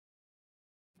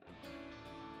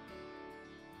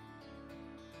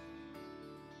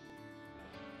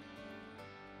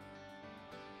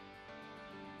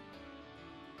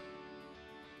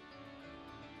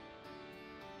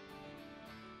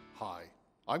Hi,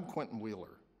 I'm Quentin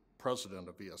Wheeler, President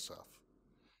of ESF,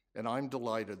 and I'm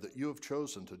delighted that you have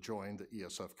chosen to join the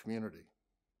ESF community.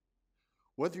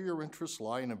 Whether your interests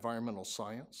lie in environmental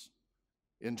science,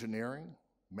 engineering,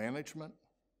 management,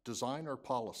 design, or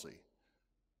policy,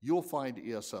 you'll find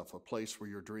ESF a place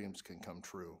where your dreams can come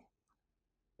true.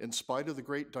 In spite of the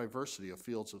great diversity of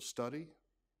fields of study,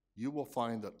 you will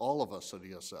find that all of us at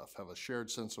ESF have a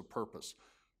shared sense of purpose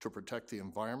to protect the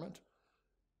environment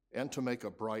and to make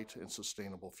a bright and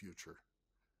sustainable future.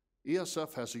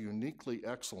 ESF has a uniquely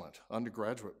excellent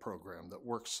undergraduate program that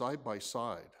works side by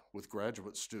side with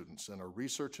graduate students in a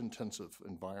research-intensive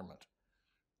environment.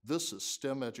 This is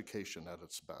STEM education at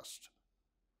its best.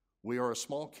 We are a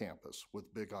small campus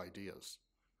with big ideas.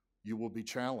 You will be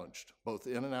challenged both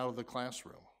in and out of the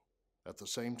classroom. At the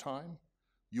same time,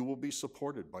 you will be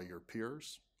supported by your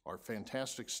peers, our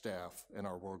fantastic staff, and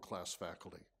our world-class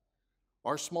faculty.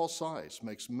 Our small size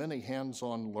makes many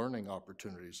hands-on learning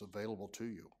opportunities available to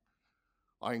you.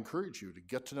 I encourage you to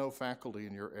get to know faculty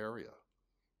in your area,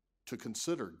 to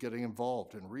consider getting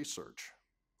involved in research,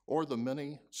 or the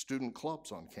many student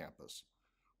clubs on campus,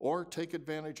 or take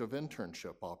advantage of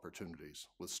internship opportunities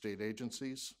with state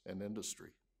agencies and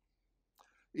industry.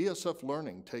 ESF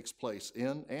learning takes place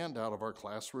in and out of our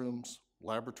classrooms,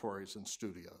 laboratories, and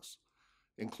studios,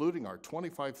 including our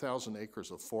 25,000 acres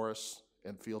of forests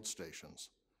and field stations.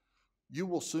 You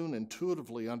will soon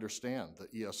intuitively understand the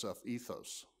ESF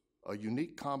ethos. A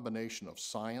unique combination of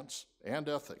science and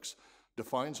ethics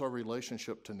defines our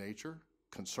relationship to nature,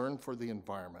 concern for the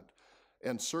environment,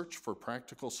 and search for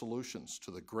practical solutions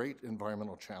to the great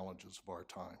environmental challenges of our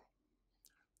time.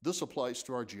 This applies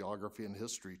to our geography and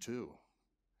history too.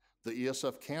 The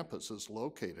ESF campus is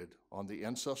located on the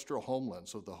ancestral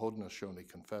homelands of the Haudenosaunee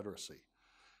Confederacy,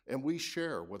 and we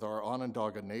share with our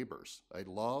Onondaga neighbors a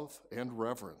love and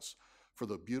reverence for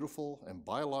the beautiful and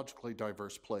biologically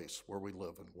diverse place where we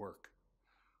live and work.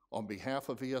 On behalf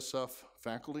of ESF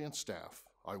faculty and staff,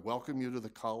 I welcome you to the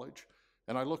college,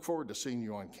 and I look forward to seeing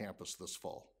you on campus this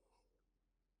fall.